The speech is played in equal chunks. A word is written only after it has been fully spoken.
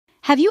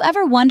Have you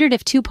ever wondered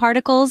if two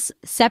particles,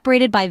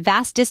 separated by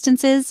vast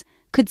distances,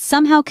 could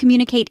somehow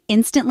communicate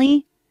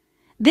instantly?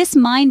 This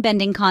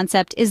mind-bending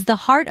concept is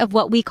the heart of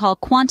what we call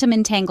quantum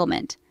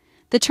entanglement.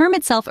 The term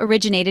itself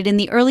originated in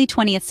the early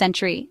 20th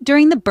century,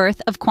 during the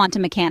birth of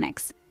quantum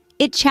mechanics.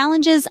 It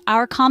challenges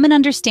our common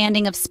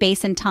understanding of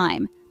space and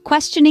time,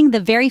 questioning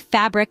the very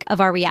fabric of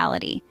our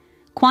reality.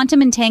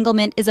 Quantum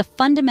entanglement is a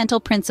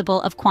fundamental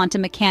principle of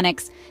quantum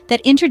mechanics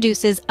that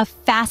introduces a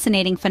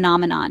fascinating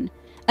phenomenon.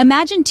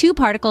 Imagine two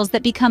particles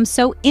that become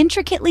so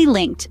intricately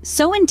linked,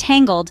 so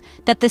entangled,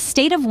 that the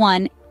state of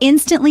one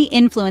instantly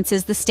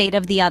influences the state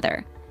of the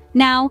other.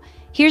 Now,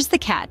 here's the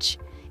catch.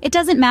 It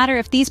doesn't matter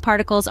if these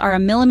particles are a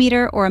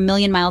millimeter or a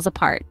million miles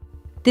apart.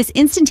 This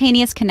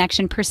instantaneous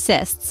connection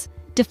persists,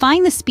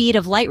 defying the speed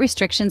of light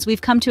restrictions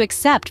we've come to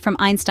accept from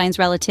Einstein's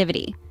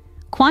relativity.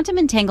 Quantum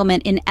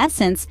entanglement, in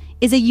essence,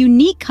 is a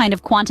unique kind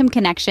of quantum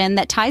connection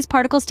that ties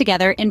particles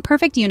together in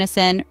perfect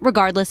unison,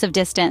 regardless of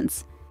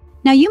distance.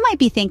 Now, you might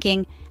be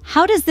thinking,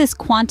 how does this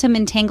quantum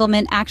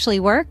entanglement actually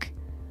work?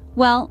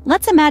 Well,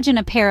 let's imagine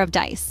a pair of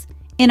dice.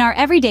 In our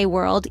everyday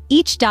world,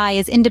 each die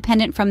is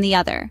independent from the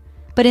other.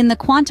 But in the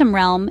quantum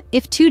realm,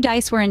 if two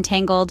dice were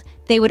entangled,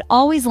 they would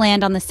always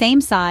land on the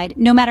same side,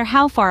 no matter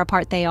how far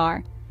apart they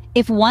are.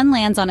 If one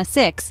lands on a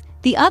 6,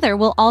 the other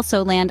will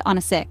also land on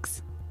a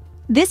 6.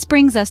 This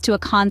brings us to a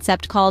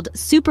concept called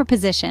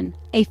superposition,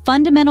 a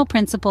fundamental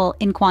principle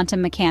in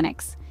quantum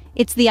mechanics.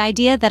 It's the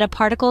idea that a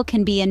particle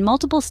can be in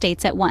multiple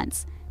states at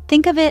once.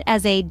 Think of it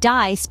as a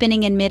die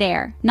spinning in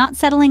midair, not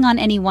settling on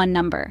any one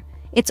number.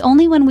 It's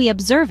only when we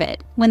observe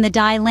it, when the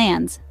die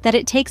lands, that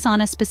it takes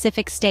on a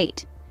specific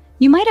state.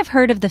 You might have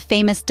heard of the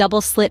famous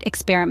double-slit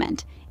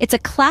experiment. It's a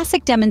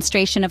classic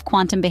demonstration of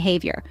quantum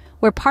behavior,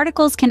 where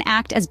particles can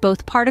act as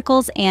both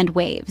particles and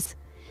waves.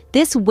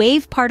 This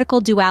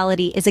wave-particle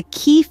duality is a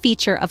key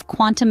feature of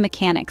quantum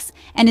mechanics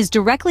and is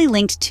directly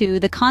linked to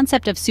the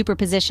concept of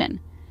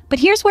superposition. But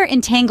here's where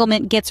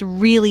entanglement gets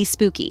really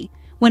spooky.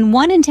 When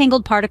one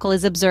entangled particle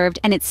is observed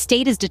and its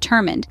state is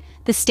determined,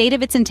 the state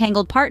of its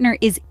entangled partner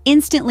is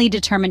instantly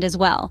determined as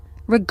well,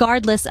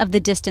 regardless of the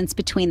distance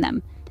between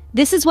them.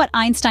 This is what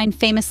Einstein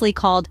famously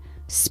called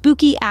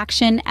spooky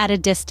action at a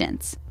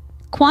distance.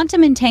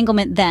 Quantum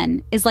entanglement,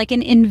 then, is like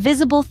an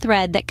invisible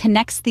thread that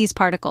connects these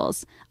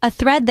particles, a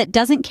thread that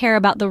doesn't care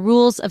about the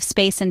rules of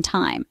space and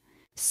time.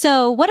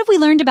 So, what have we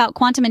learned about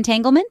quantum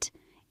entanglement?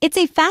 It's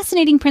a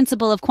fascinating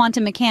principle of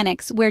quantum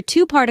mechanics where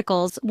two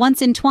particles,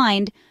 once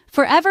entwined,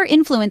 forever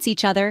influence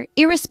each other,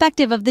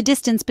 irrespective of the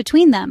distance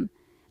between them.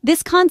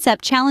 This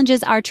concept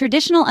challenges our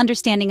traditional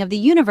understanding of the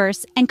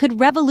universe and could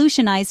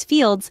revolutionize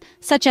fields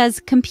such as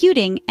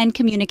computing and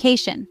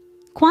communication.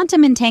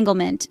 Quantum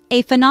entanglement,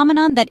 a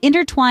phenomenon that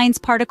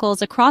intertwines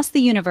particles across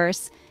the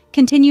universe,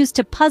 continues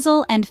to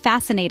puzzle and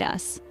fascinate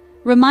us,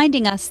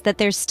 reminding us that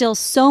there's still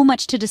so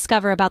much to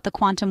discover about the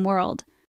quantum world.